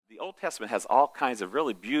Old Testament has all kinds of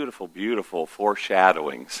really beautiful, beautiful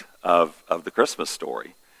foreshadowings of the Christmas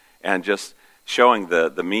story, and just showing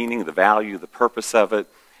the meaning, the value, the purpose of it.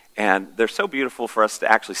 And they're so beautiful for us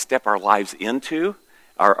to actually step our lives into,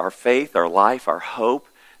 our faith, our life, our hope,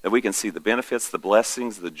 that we can see the benefits, the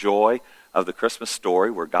blessings, the joy of the Christmas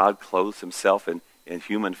story where God clothes himself in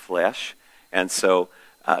human flesh. And so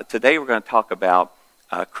today we're going to talk about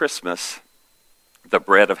Christmas, the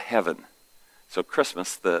bread of heaven. So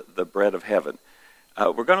Christmas, the bread of heaven.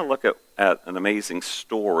 We're going to look at an amazing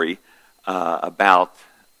story about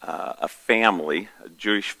a family, a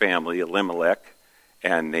Jewish family, Elimelech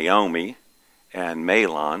and Naomi and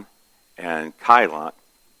Mahlon and Chilon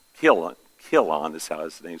is how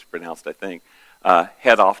his name's pronounced, I think,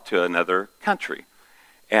 head off to another country.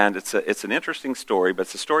 And it's an interesting story, but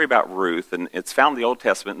it's a story about Ruth, and it's found in the Old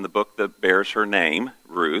Testament in the book that bears her name,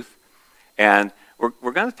 Ruth. And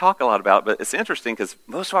we're going to talk a lot about it, but it's interesting because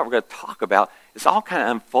most of what we're going to talk about, it's all kind of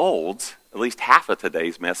unfolds, at least half of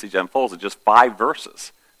today's message unfolds in just 5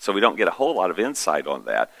 verses. So we don't get a whole lot of insight on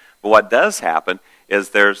that. But what does happen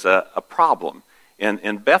is there's a problem.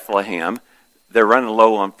 In Bethlehem, they're running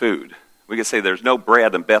low on food. We could say there's no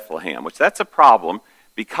bread in Bethlehem, which that's a problem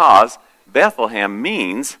because Bethlehem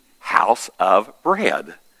means house of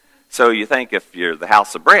bread. So you think if you're the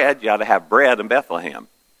house of bread, you ought to have bread in Bethlehem.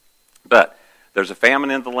 But there's a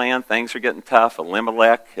famine in the land. Things are getting tough.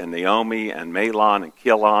 Elimelech and Naomi and Mahlon and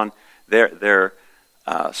Chilon, they're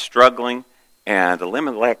struggling. And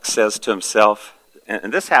Elimelech says to himself,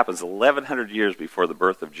 and this happens 1,100 years before the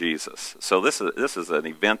birth of Jesus. So this is an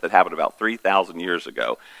event that happened about 3,000 years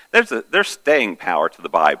ago. There's staying power to the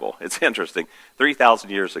Bible. It's interesting.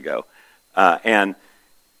 3,000 years ago. And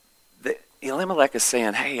Elimelech is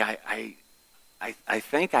saying, hey, I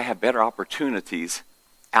think I have better opportunities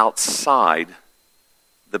outside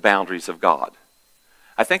the boundaries of God.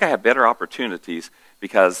 I think I have better opportunities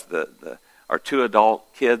because our 2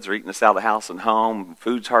 adult kids are eating us out of the house and home.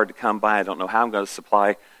 Food's hard to come by. I don't know how I'm going to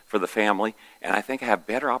supply for the family. And I think I have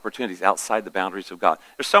better opportunities outside the boundaries of God.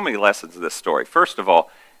 There's so many lessons in this story. First of all,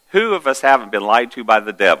 who of us haven't been lied to by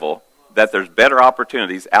the devil that there's better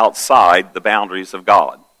opportunities outside the boundaries of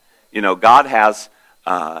God? You know, God has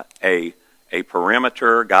a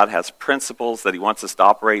perimeter. God has principles that he wants us to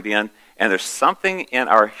operate in. And there's something in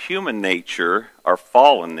our human nature, our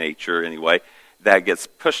fallen nature anyway, that gets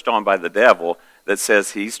pushed on by the devil that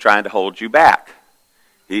says he's trying to hold you back.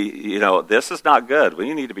 This is not good.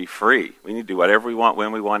 We need to be free. We need to do whatever we want,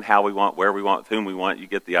 when we want, how we want, where we want, with whom we want. You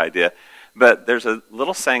get the idea. But there's a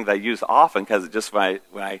little saying that I use often because it just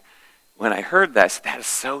when I heard that, I said, that is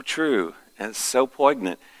so true and it's so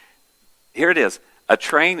poignant. Here it is. A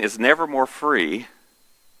train is never more free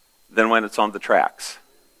than when it's on the tracks.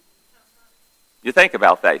 You think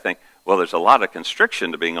about that. You think, well, there's a lot of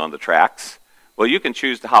constriction to being on the tracks. Well, you can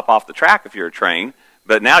choose to hop off the track if you're a train,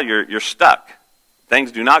 but now you're stuck.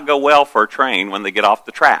 Things do not go well for a train when they get off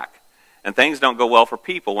the track. And things don't go well for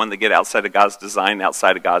people when they get outside of God's design,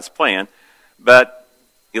 outside of God's plan. But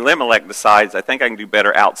Elimelech decides, I think I can do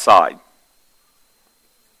better outside.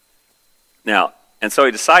 Now, and so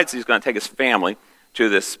he decides he's going to take his family to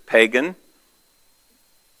this pagan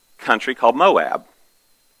country called Moab.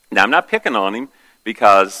 Now, I'm not picking on him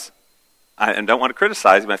because I don't want to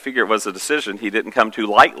criticize him. I figure it was a decision he didn't come to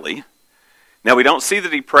lightly. Now, we don't see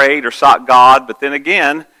that he prayed or sought God, but then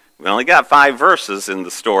again, we only got 5 verses in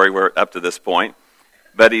the story up to this point.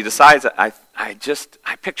 But he decides, I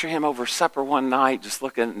picture him over supper one night, just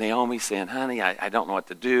looking at Naomi saying, honey, I don't know what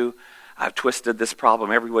to do. I've twisted this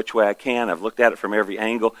problem every which way I can. I've looked at it from every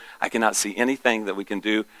angle. I cannot see anything that we can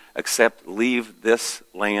do except leave this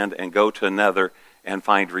land and go to another and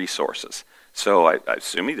find resources. So I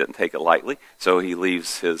assume he didn't take it lightly. So he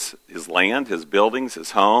leaves his land, his buildings,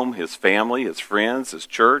 his home, his family, his friends, his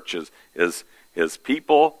church, his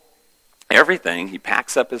people, everything. He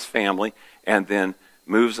packs up his family and then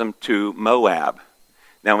moves them to Moab.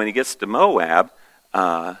 Now when he gets to Moab,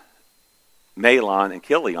 Mahlon and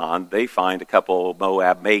Chilon, they find a couple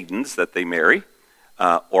Moab maidens that they marry,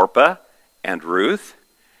 Orpah and Ruth,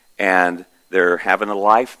 and they're having a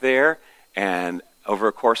life there, and over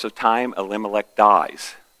a course of time, Elimelech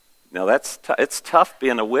dies. Now, it's tough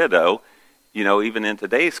being a widow. You know, even in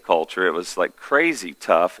today's culture, it was like crazy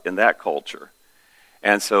tough in that culture.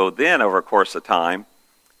 And so then, over a course of time,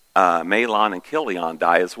 Mahlon and Chilon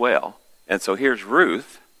die as well. And so here's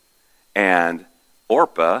Ruth and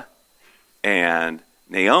Orpah and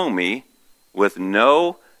Naomi with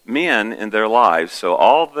no men in their lives. So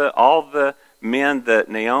all the men that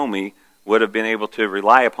Naomi would have been able to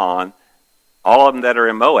rely upon, all of them that are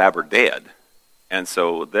in Moab are dead. And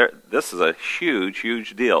so this is a huge,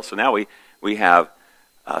 huge deal. So now we have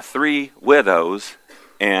 3 widows,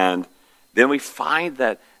 and then we find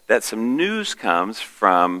that some news comes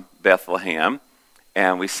from Bethlehem,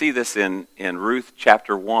 and we see this in Ruth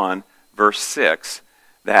chapter 1, verse 6,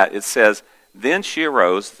 that it says, "Then she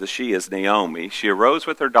arose," she is Naomi, "she arose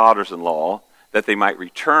with her daughters-in-law, that they might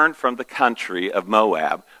return from the country of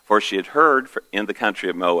Moab. For she had heard in the country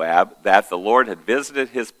of Moab that the Lord had visited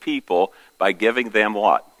his people by giving them"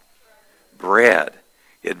 what? Bread.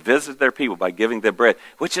 He had visited their people by giving them bread,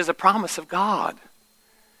 which is a promise of God.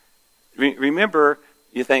 Remember,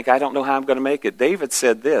 you think, I don't know how I'm going to make it. David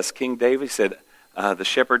said this. King David said, the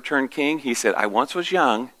shepherd turned king. He said, "I once was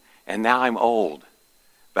young, and now I'm old.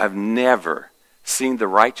 But I've never seen the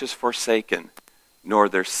righteous forsaken, nor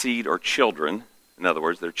their seed or children," in other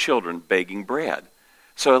words, their children, "begging bread."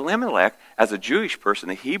 So Elimelech, as a Jewish person,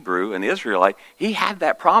 a Hebrew, an Israelite, he had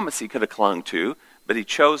that promise he could have clung to, but he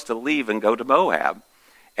chose to leave and go to Moab.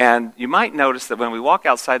 And you might notice that when we walk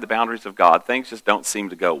outside the boundaries of God, things just don't seem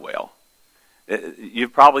to go well.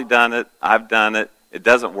 You've probably done it. I've done it. It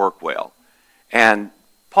doesn't work well. And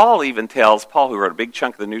Paul even tells, Paul, who wrote a big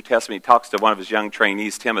chunk of the New Testament, he talks to one of his young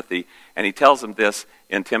trainees, Timothy, and he tells him this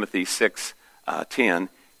in Timothy 6:10.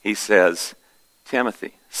 He says,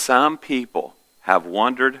 "Timothy, some people have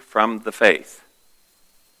wandered from the faith."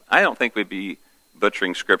 I don't think we'd be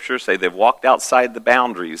butchering Scripture, say they've walked outside the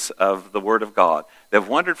boundaries of the Word of God. They've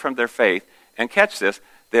wandered from their faith, and catch this,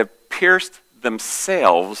 they've pierced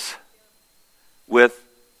themselves with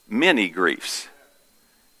many griefs.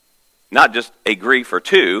 Not just a grief or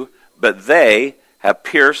two, but they have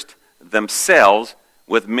pierced themselves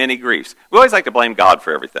with many griefs. We always like to blame God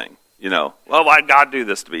for everything. Well, why did God do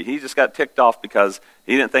this to me? He just got ticked off because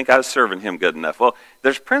he didn't think I was serving him good enough. Well,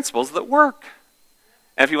 there's principles that work.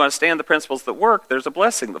 And if you want to stand the principles that work, there's a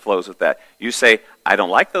blessing that flows with that. You say, I don't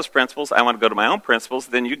like those principles, I want to go to my own principles,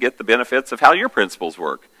 then you get the benefits of how your principles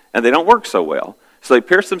work. And they don't work so well. So they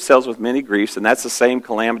pierced themselves with many griefs, and that's the same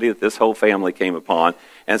calamity that this whole family came upon.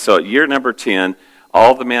 And so at year number 10,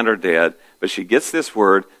 all the men are dead, but she gets this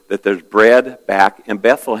word that there's bread back in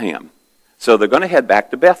Bethlehem. So they're going to head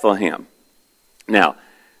back to Bethlehem. Now,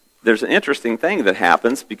 there's an interesting thing that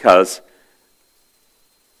happens because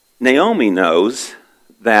Naomi knows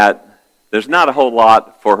that there's not a whole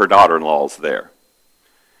lot for her daughter-in-laws there.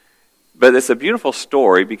 But it's a beautiful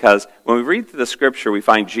story because when we read through the Scripture, we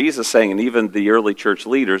find Jesus saying, and even the early church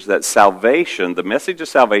leaders, that salvation, the message of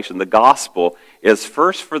salvation, the gospel, is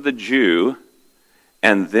first for the Jew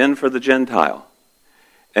and then for the Gentile.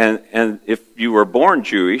 And if you were born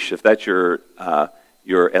Jewish, if that's your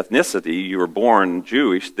ethnicity, you were born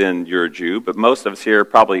Jewish, then you're a Jew. But most of us here,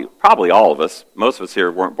 probably all of us, most of us here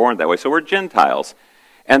weren't born that way. So we're Gentiles.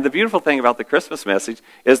 And the beautiful thing about the Christmas message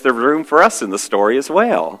is there's room for us in the story as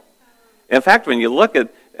well. In fact, when you look at,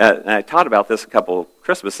 and I taught about this a couple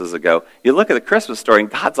Christmases ago, you look at the Christmas story and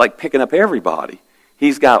God's like picking up everybody.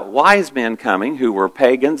 He's got wise men coming who were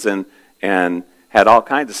pagans and had all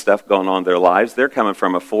kinds of stuff going on in their lives. They're coming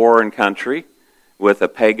from a foreign country with a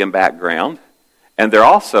pagan background. And they're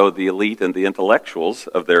also the elite and the intellectuals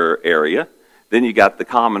of their area. Then you got the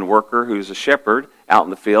common worker who's a shepherd out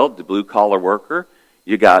in the field, the blue-collar worker.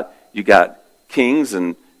 You got kings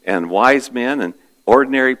and wise men and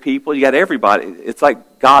ordinary people. You got everybody. It's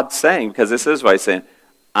like God saying, because this is what he's saying,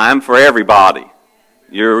 I'm for everybody.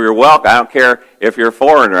 You're welcome. I don't care if you're a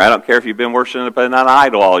foreigner. I don't care if you've been worshiping an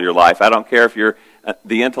idol all your life. I don't care if you're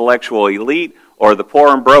the intellectual elite or the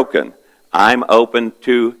poor and broken. I'm open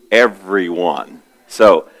to everyone.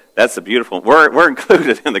 So that's the beautiful. We're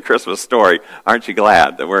included in the Christmas story. Aren't you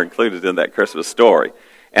glad that we're included in that Christmas story?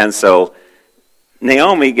 And so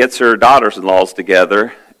Naomi gets her daughters-in-laws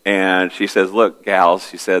together, and she says, "Look, gals,"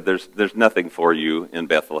 she said, "there's nothing for you in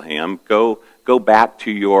Bethlehem. Go back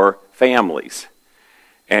to your families."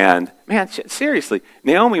 And, man, seriously,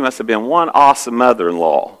 Naomi must have been one awesome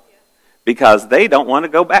mother-in-law because they don't want to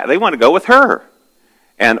go back. They want to go with her.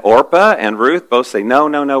 And Orpah and Ruth both say, no,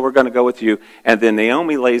 we're going to go with you. And then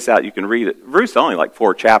Naomi lays out, you can read it. Ruth's only like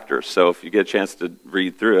 4 chapters, so if you get a chance to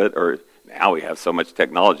read through it, or now we have so much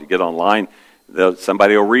technology, get online,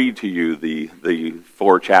 somebody will read to you the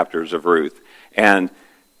 4 chapters of Ruth. And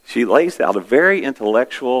she lays out a very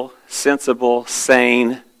intellectual, sensible,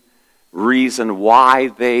 sane reason why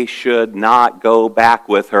they should not go back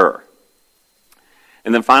with her.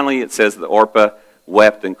 And then finally it says that Orpah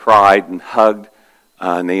wept and cried and hugged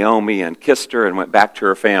Naomi and kissed her and went back to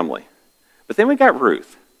her family. But then we got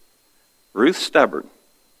Ruth. Ruth's stubborn.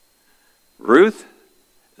 Ruth,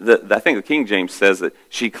 I think the King James says that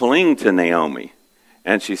she clung to Naomi.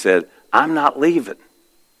 And she said, I'm not leaving.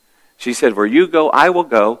 She said, where you go, I will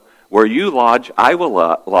go. Where you lodge, I will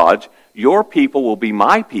lodge. Your people will be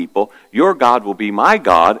my people. Your God will be my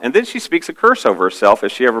God. And then she speaks a curse over herself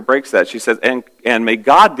if she ever breaks that. She says, and may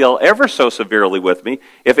God deal ever so severely with me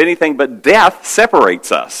if anything but death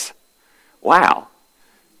separates us. Wow.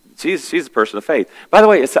 She's a person of faith. By the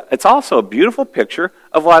way, it's also a beautiful picture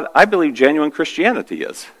of what I believe genuine Christianity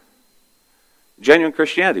is. Genuine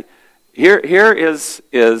Christianity. Here is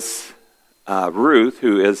Ruth,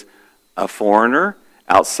 who is a foreigner,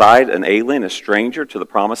 outside, an alien, a stranger to the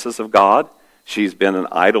promises of God. She's been an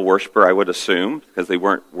idol worshiper, I would assume, because they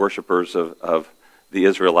weren't worshipers of the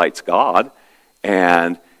Israelites' God.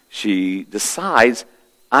 And she decides,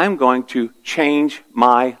 I'm going to change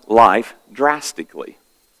my life drastically.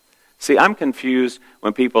 See, I'm confused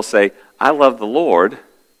when people say, I love the Lord,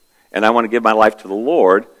 and I want to give my life to the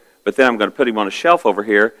Lord, but then I'm going to put him on a shelf over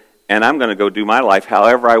here, and I'm going to go do my life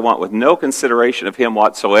however I want with no consideration of him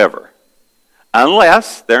whatsoever.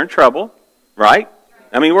 Unless they're in trouble, right?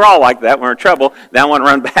 I mean, we're all like that. We're in trouble. Now I want to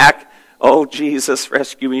run back. Oh, Jesus,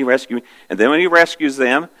 rescue me, rescue me. And then when he rescues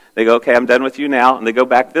them, they go, okay, I'm done with you now, and they go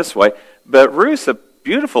back this way. But Ruth's a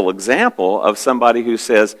beautiful example of somebody who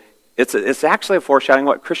says, it's actually a foreshadowing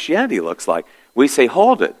what Christianity looks like. We say,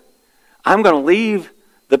 hold it. I'm going to leave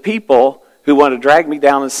the people who want to drag me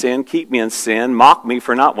down in sin, keep me in sin, mock me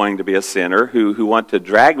for not wanting to be a sinner, who want to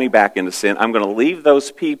drag me back into sin. I'm going to leave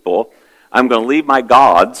those people. I'm going to leave my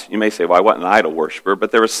gods. You may say, well, I wasn't an idol worshiper,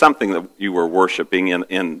 but there was something that you were worshiping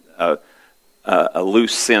in a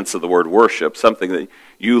loose sense of the word worship, something that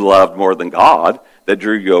you loved more than God that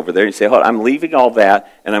drew you over there. You say, hold on, I'm leaving all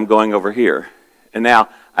that, and I'm going over here. And now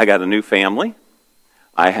I got a new family.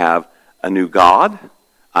 I have a new God.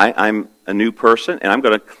 I'm a new person, and I'm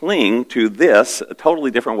going to cling to this, a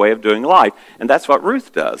totally different way of doing life. And that's what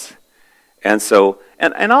Ruth does. And so,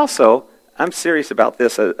 and also, I'm serious about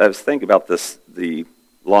this. I was thinking about this, the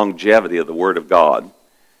longevity of the Word of God.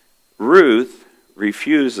 Ruth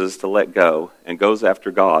refuses to let go and goes after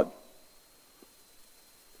God.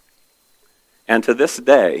 And to this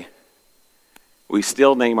day, we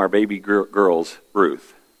still name our baby girls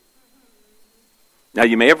Ruth. Now,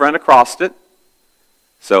 you may have run across it,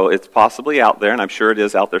 so it's possibly out there, and I'm sure it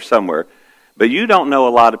is out there somewhere. But you don't know a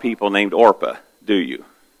lot of people named Orpah, do you?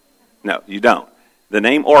 No, you don't. The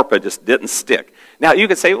name Orpah just didn't stick. Now, you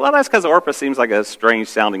could say, well, that's because Orpah seems like a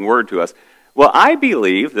strange-sounding word to us. Well, I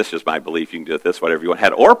believe, this is my belief, you can do it this, whatever you want.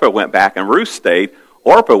 Had Orpah went back and Ruth stayed,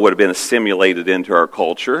 Orpah would have been assimilated into our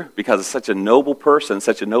culture because it's such a noble person,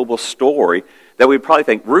 such a noble story, that we'd probably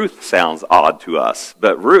think Ruth sounds odd to us.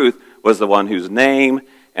 But Ruth was the one whose name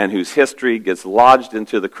and whose history gets lodged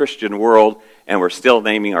into the Christian world, and we're still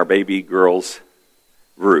naming our baby girls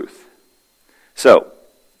Ruth. So,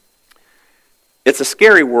 it's a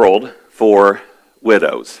scary world for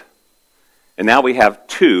widows. And now we have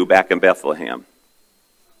two back in Bethlehem.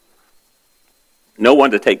 No one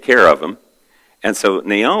to take care of them. And so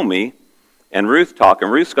Naomi and Ruth talk,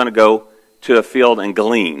 and Ruth's going to go to a field and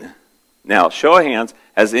glean. Now, show of hands,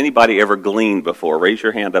 has anybody ever gleaned before? Raise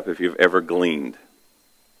your hand up if you've ever gleaned.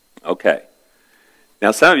 Okay. Now,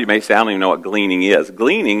 some of you may say, I don't even know what gleaning is.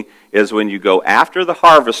 Gleaning is when you go after the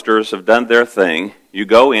harvesters have done their thing, you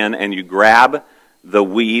go in and you grab the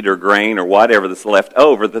wheat or grain or whatever that's left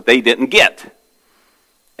over that they didn't get.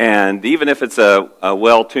 And even if it's a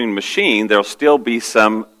well-tuned machine, there'll still be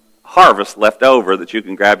some harvest left over that you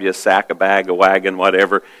can grab you a sack, a bag, a wagon,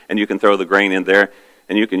 whatever, and you can throw the grain in there,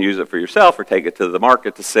 and you can use it for yourself or take it to the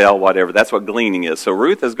market to sell, whatever. That's what gleaning is. So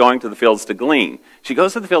Ruth is going to the fields to glean. She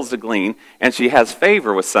goes to the fields to glean, and she has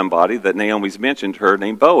favor with somebody that Naomi's mentioned to her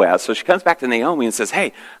named Boaz. So she comes back to Naomi and says,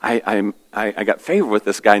 hey, I got favor with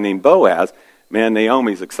this guy named Boaz. Man,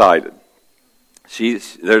 Naomi's excited.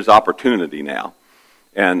 There's opportunity now.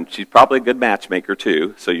 And she's probably a good matchmaker,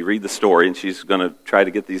 too. So you read the story, and she's going to try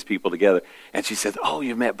to get these people together. And she says, oh,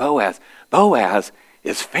 you met Boaz. Boaz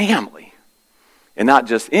is family. And not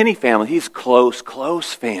just any family. He's close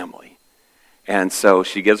family. And so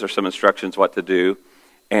she gives her some instructions what to do.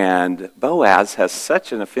 And Boaz has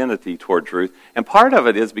such an affinity towards Ruth. And part of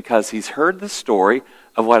it is because he's heard the story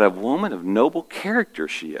of what a woman of noble character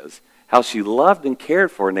she is. How she loved and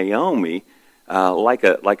cared for Naomi like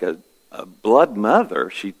a blood mother.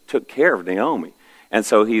 She took care of Naomi. And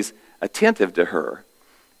so he's attentive to her.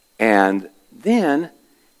 And then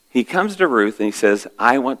he comes to Ruth and he says,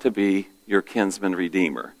 I want to be your kinsman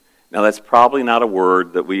redeemer. Now that's probably not a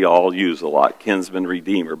word that we all use a lot, kinsman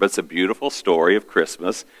redeemer, but it's a beautiful story of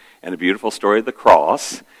Christmas and a beautiful story of the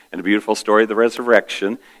cross and a beautiful story of the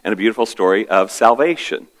resurrection and a beautiful story of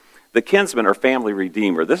salvation. The kinsman or family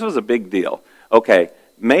redeemer, this was a big deal. Okay,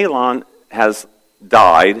 Mahlon has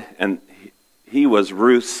died, and he was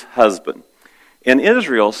Ruth's husband. In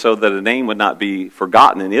Israel, so that a name would not be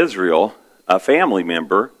forgotten in Israel, a family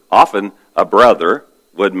member, often a brother,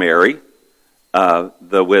 would marry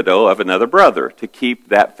the widow of another brother to keep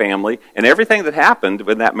that family. And everything that happened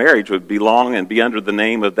when that marriage would belong and be under the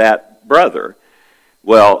name of that brother.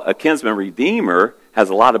 Well, a kinsman redeemer has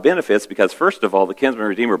a lot of benefits because, first of all, the kinsman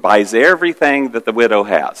redeemer buys everything that the widow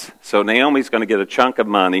has. So Naomi's going to get a chunk of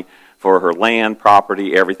money for her land,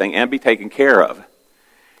 property, everything, and be taken care of.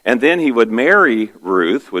 And then he would marry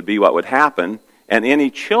Ruth, would be what would happen, and any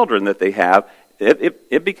children that they have,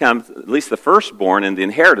 it becomes, at least the firstborn, and the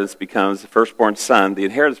inheritance becomes, the firstborn son, the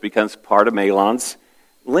inheritance becomes part of Mahlon's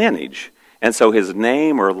lineage. And so his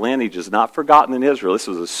name or lineage is not forgotten in Israel. This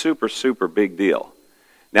was a super, super big deal.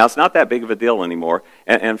 Now, it's not that big of a deal anymore.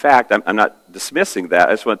 And in fact, I'm not dismissing that.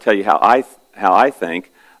 I just want to tell you how I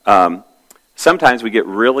think. Sometimes we get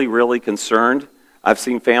really, really concerned. I've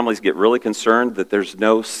seen families get really concerned that there's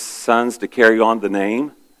no sons to carry on the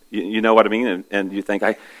name. You know what I mean? And you think,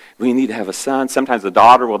 we need to have a son. Sometimes the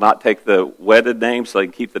daughter will not take the wedded name so they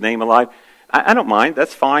can keep the name alive. I don't mind.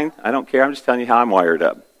 That's fine. I don't care. I'm just telling you how I'm wired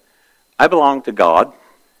up. I belong to God,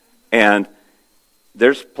 and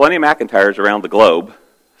there's plenty of McIntyres around the globe.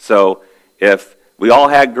 So if we all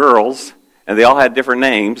had girls and they all had different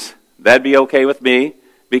names, that'd be okay with me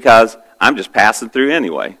because I'm just passing through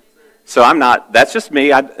anyway. So that's just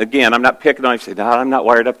me. I'm not picking on you and saying, no, I'm not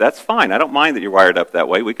wired up. That's fine. I don't mind that you're wired up that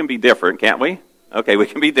way. We can be different, can't we? Okay, we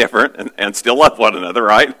can be different and still love one another,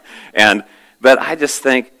 right? But I just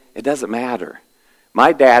think it doesn't matter.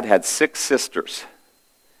 My dad had 6 sisters.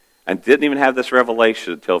 I didn't even have this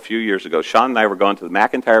revelation until a few years ago. Sean and I were going to the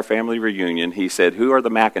McIntyre family reunion. He said, who are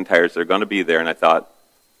the McIntyres that are going to be there? And I thought,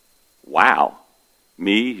 wow,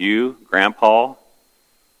 me, you, Grandpa,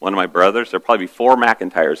 one of my brothers. There'll probably be 4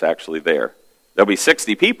 McIntyres actually there. There'll be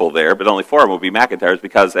 60 people there, but only 4 of them will be McIntyres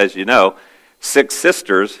because, as you know, 6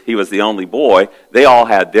 sisters, he was the only boy, they all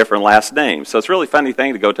had different last names. So it's a really funny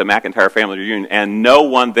thing to go to a McIntyre family reunion and no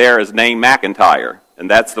one there is named McIntyre. And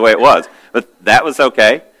that's the way it was. But that was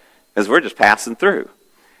okay. Because we're just passing through.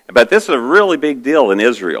 But this is a really big deal in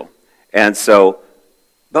Israel. And so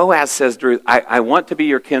Boaz says to Ruth, I want to be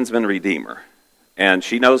your kinsman redeemer. And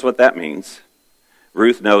she knows what that means.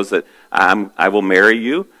 Ruth knows that I will marry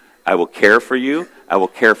you. I will care for you. I will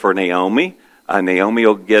care for Naomi. Naomi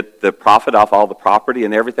will get the profit off all the property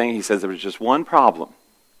and everything. He says there was just one problem.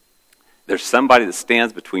 There's somebody that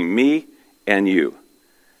stands between me and you.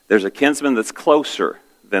 There's a kinsman that's closer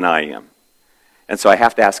than I am. And so I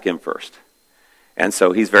have to ask him first. And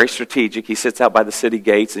so he's very strategic. He sits out by the city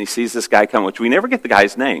gates and he sees this guy come, which we never get the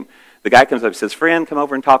guy's name. The guy comes up and says, friend, come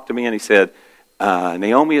over and talk to me. And he said,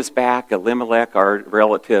 Naomi is back. Elimelech, our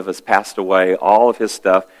relative, has passed away. All of his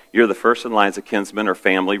stuff. You're the first in line as a kinsman or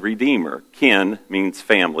family redeemer. Kin means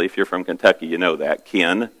family. If you're from Kentucky, you know that.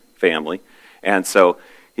 Kin, family. And so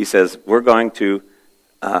he says, we're going to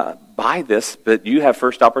buy this, but you have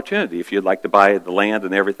first opportunity if you'd like to buy the land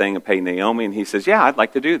and everything and pay Naomi. And he says, yeah, I'd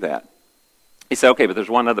like to do that. He said, okay, but there's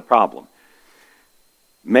one other problem.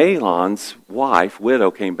 Mahlon's wife, widow,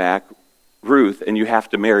 came back, Ruth, and you have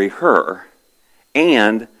to marry her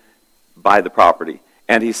and buy the property.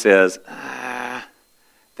 And he says,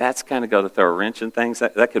 that's kind of going to throw a wrench in things.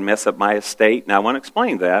 That can mess up my estate. Now, I want to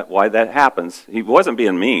explain why that happens. He wasn't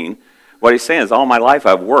being mean. What he's saying is, all my life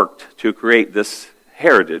I've worked to create this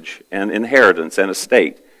heritage and inheritance and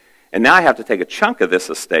estate. And now I have to take a chunk of this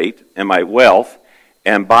estate and my wealth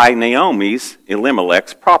and buy Naomi's,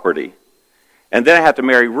 Elimelech's property. And then I have to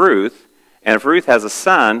marry Ruth. And if Ruth has a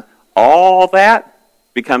son, all that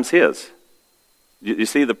becomes his. You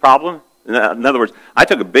see the problem? In other words, I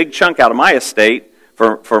took a big chunk out of my estate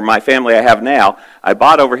for my family I have now. I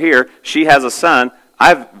bought over here. She has a son.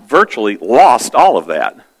 I've virtually lost all of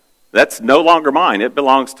that. That's no longer mine. It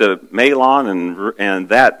belongs to Mahlon, and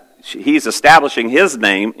that he's establishing his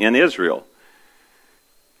name in Israel.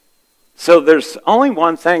 So there's only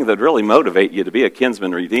one thing that would really motivate you to be a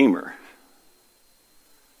kinsman redeemer.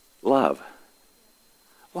 Love.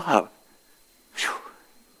 Love. Whew.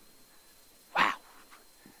 Wow.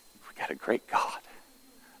 We got a great God.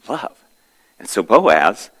 Love. And so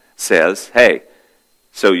Boaz says, hey,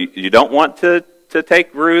 so you don't want to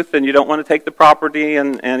take Ruth and you don't want to take the property?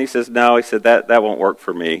 And he says, no. He said, that won't work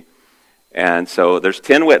for me. And so there's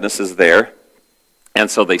 10 witnesses there.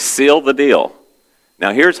 And so they sealed the deal.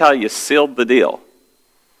 Now here's how you sealed the deal.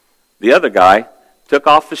 The other guy took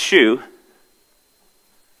off his shoe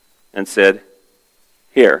and said,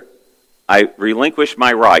 here, I relinquish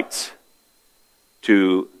my rights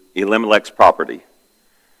to Elimelech's property.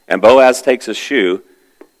 And Boaz takes his shoe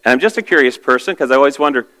And I'm just a curious person because I always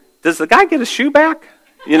wonder, does the guy get his shoe back?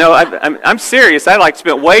 You know, I'm serious. I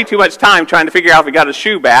spent way too much time trying to figure out if he got his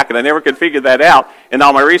shoe back, and I never could figure that out in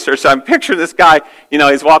all my research. So I'm picturing this guy,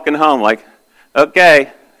 he's walking home like,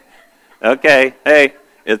 okay, hey,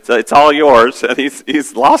 it's all yours. And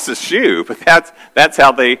he's lost his shoe, but that's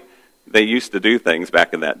how they used to do things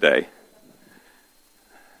back in that day.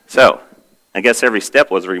 So I guess every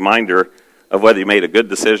step was a reminder of whether you made a good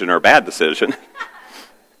decision or a bad decision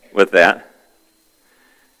with that.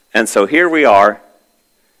 And so here we are.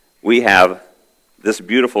 We have this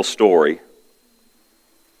beautiful story.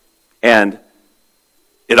 And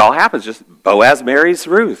it all happens just Boaz marries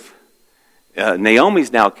Ruth.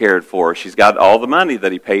 Naomi's now cared for. She's got all the money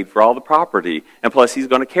that he paid for all the property. And plus he's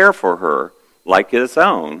going to care for her like his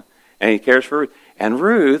own. And he cares for Ruth. And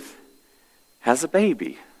Ruth has a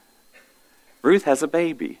baby. Ruth has a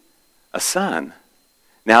baby, a son.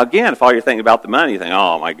 Now again, if all you're thinking about the money, you think,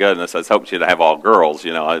 oh my goodness, I was hoping she'd have all girls,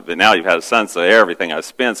 but now you've had a son, so everything I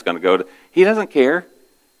spent is going to go to... He doesn't care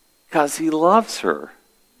because he loves her.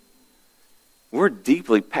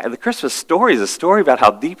 The Christmas story is a story about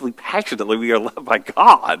how deeply, passionately we are loved by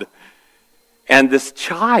God. And this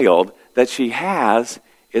child that she has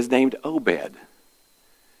is named Obed.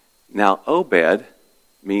 Now, Obed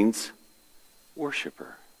means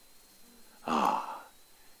worshiper.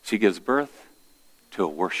 She gives birth to a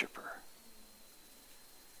worshiper.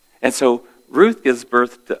 And so Ruth gives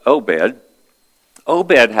birth to Obed.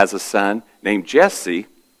 Obed has a son named Jesse,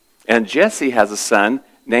 and Jesse has a son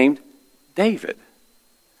named David,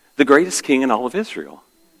 the greatest king in all of Israel.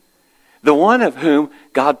 The one of whom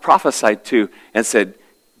God prophesied to and said,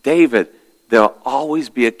 David, there'll always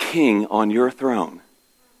be a king on your throne.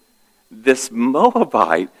 This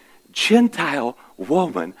Moabite, Gentile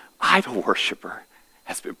woman, idol worshiper,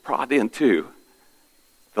 has been brought into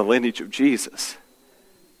the lineage of Jesus.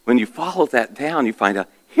 When you follow that down, you find out,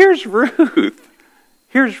 here's Ruth.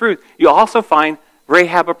 Here's Ruth. You also find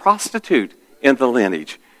Rahab, a prostitute, in the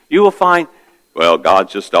lineage. You will find, well,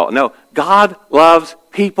 God's just all... No, God loves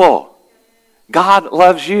people. God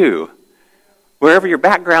loves you. Wherever your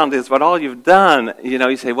background is, what all you've done,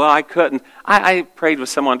 you say, well, I couldn't. I prayed with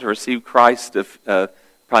someone to receive Christ probably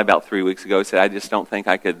about 3 weeks ago. He said, I just don't think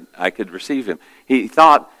I could receive him. He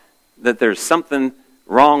thought that there's something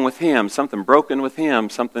wrong with him, something broken with him,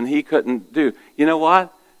 something he couldn't do. You know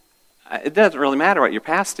what? It doesn't really matter what your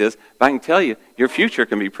past is, but I can tell you, your future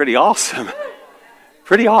can be pretty awesome.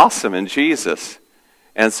 Pretty awesome in Jesus.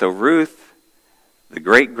 And so Ruth, the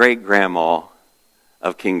great-great-grandma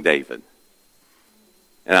of King David.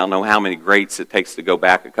 And I don't know how many greats it takes to go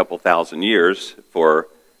back a couple thousand years for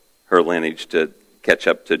her lineage to catch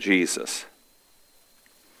up to Jesus.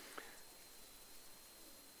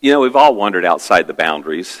 We've all wandered outside the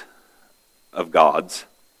boundaries of God's.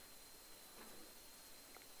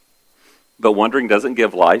 But wandering doesn't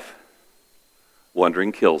give life.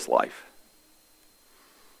 Wandering kills life.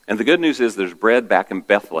 And the good news is there's bread back in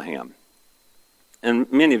Bethlehem.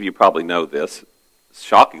 And many of you probably know this.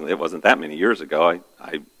 Shockingly, it wasn't that many years ago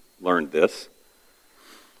I learned this.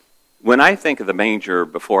 When I think of the manger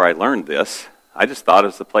before I learned this, I just thought it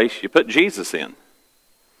was the place you put Jesus in.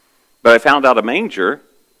 But I found out a manger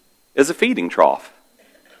is a feeding trough.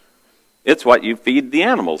 It's what you feed the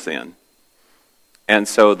animals in. And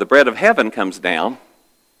so the bread of heaven comes down.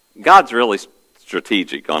 God's really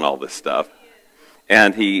strategic on all this stuff.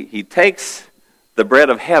 And he takes the bread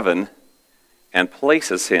of heaven and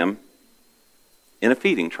places him in a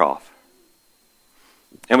feeding trough.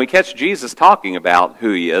 And we catch Jesus talking about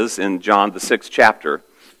who he is in John, the 6th chapter.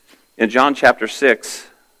 In John chapter 6,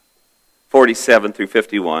 47 through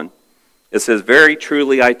 51, it says, very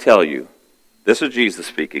truly I tell you, this is Jesus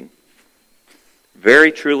speaking,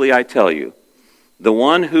 very truly I tell you, the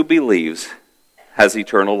one who believes has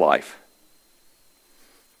eternal life.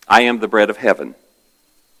 I am the bread of heaven.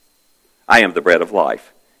 I am the bread of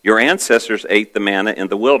life. Your ancestors ate the manna in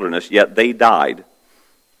the wilderness, yet they died.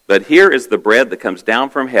 But here is the bread that comes down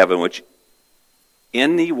from heaven, which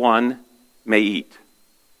anyone may eat.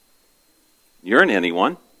 You're an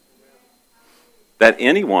anyone. That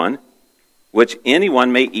anyone, which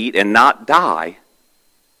anyone may eat and not die.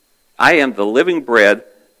 I am the living bread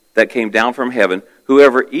that came down from heaven.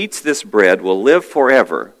 Whoever eats this bread will live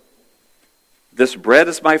forever. This bread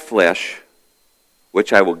is my flesh,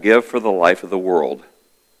 which I will give for the life of the world.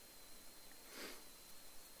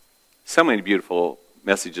 So many beautiful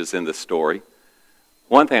messages in this story.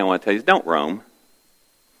 One thing I want to tell you is don't roam.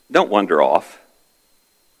 Don't wander off.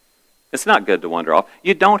 It's not good to wander off.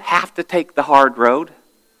 You don't have to take the hard road.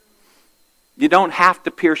 You don't have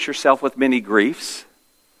to pierce yourself with many griefs.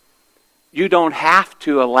 You don't have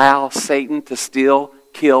to allow Satan to steal,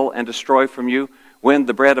 kill, and destroy from you when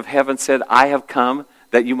the bread of heaven said, I have come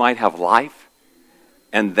that you might have life,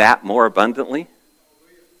 and that more abundantly.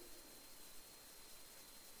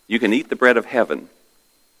 You can eat the bread of heaven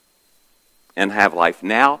and have life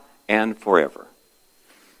now and forever.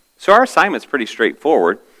 So our assignment's pretty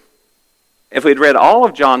straightforward. If we'd read all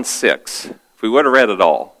of John 6, if we would have read it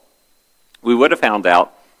all, we would have found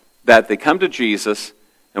out that they come to Jesus,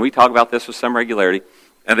 and we talk about this with some regularity,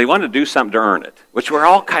 and they want to do something to earn it, which we're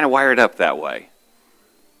all kind of wired up that way.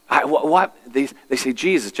 They say,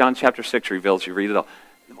 Jesus, John chapter 6 reveals, you read it all.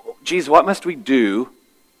 Jesus, what must we do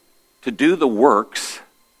to do the works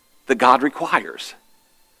that God requires?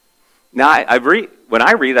 Now, when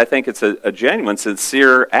I read, I think it's a genuine,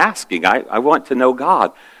 sincere asking. I want to know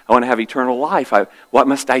God. I want to have eternal life. What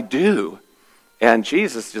must I do? And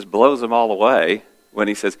Jesus just blows them all away when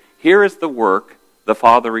he says, here is the work the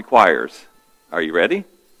Father requires. Are you ready?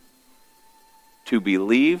 To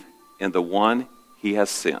believe in the one he has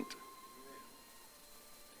sent.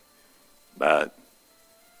 But,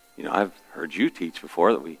 I've heard you teach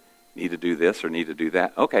before that we need to do this or need to do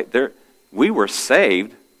that. Okay, we were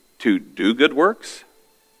saved to do good works.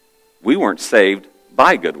 We weren't saved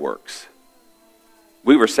by good works.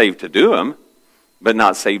 We were saved to do them, but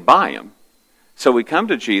not saved by them. So we come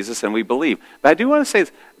to Jesus and we believe. But I do want to say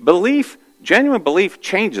this. Genuine belief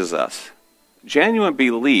changes us. Genuine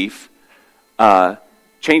belief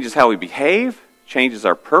changes how we behave, changes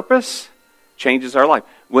our purpose, changes our life.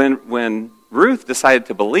 When Ruth decided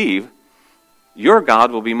to believe, your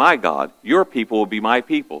God will be my God. Your people will be my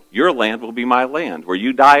people. Your land will be my land. Where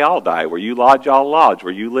you die, I'll die. Where you lodge, I'll lodge.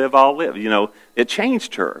 Where you live, I'll live. It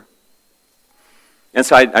changed her. And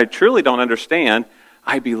so I truly don't understand.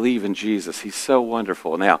 I believe in Jesus. He's so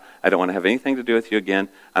wonderful. Now, I don't want to have anything to do with you again.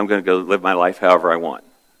 I'm going to go live my life however I want.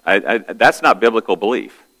 That's not biblical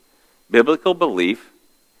belief. Biblical belief,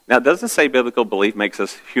 now it doesn't say biblical belief makes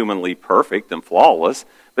us humanly perfect and flawless,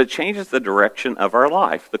 but it changes the direction of our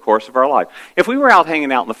life, the course of our life. If we were out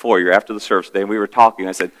hanging out in the foyer after the service today and we were talking,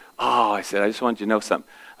 I said, I just wanted you to know something.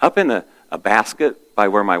 Up in a basket by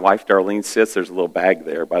where my wife Darlene sits, there's a little bag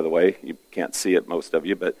there, by the way. You can't see it, most of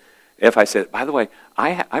you, but if I said, by the way,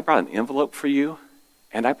 I brought an envelope for you,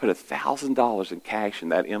 and I put $1,000 in cash in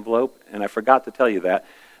that envelope, and I forgot to tell you that,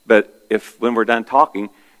 but when we're done talking,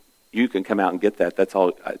 you can come out and get that. That's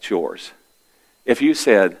all, it's yours. If you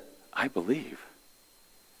said, I believe,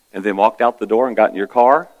 and then walked out the door and got in your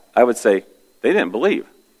car, I would say, they didn't believe.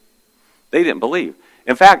 They didn't believe.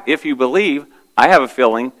 In fact, if you believe, I have a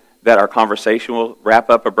feeling that our conversation will wrap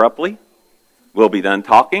up abruptly. We'll be done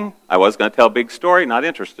talking. I was going to tell a big story, not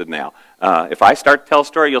interested now. If I start to tell a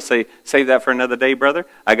story, you'll say, save that for another day, brother.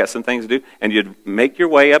 I got some things to do. And you'd make your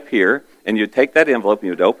way up here, and you'd take that envelope, and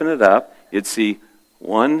you'd open it up. You'd see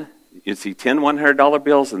 10 $100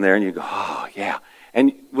 bills in there, and you'd go, oh, yeah.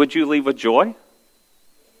 And would you leave with joy?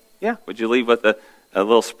 Yeah. Would you leave with a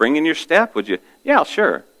little spring in your step? Would you? Yeah,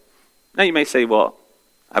 sure. Now you may say, well,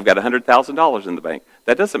 I've got $100,000 in the bank.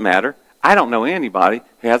 That doesn't matter. I don't know anybody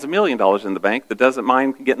who has $1 million in the bank that doesn't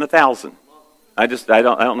mind getting 1,000. I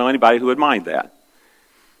don't know anybody who would mind that.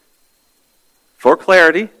 For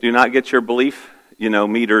clarity, do not get your belief,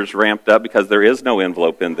 meters ramped up, because there is no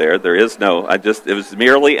envelope in there. There is no. It was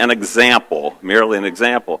merely an example.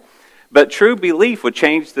 But true belief would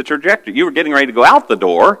change the trajectory. You were getting ready to go out the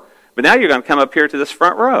door, but now you're going to come up here to this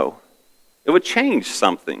front row. It would change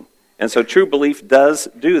something. And so true belief does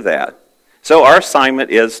do that. So our assignment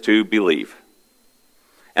is to believe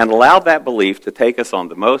and allow that belief to take us on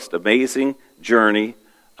the most amazing journey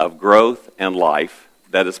of growth and life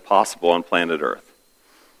that is possible on planet Earth.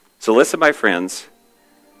 So listen, my friends,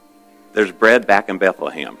 there's bread back in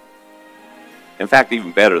Bethlehem. In fact,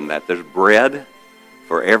 even better than that, there's bread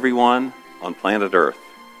for everyone on planet Earth.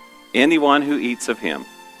 Anyone who eats of him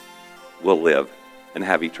will live and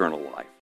have eternal life.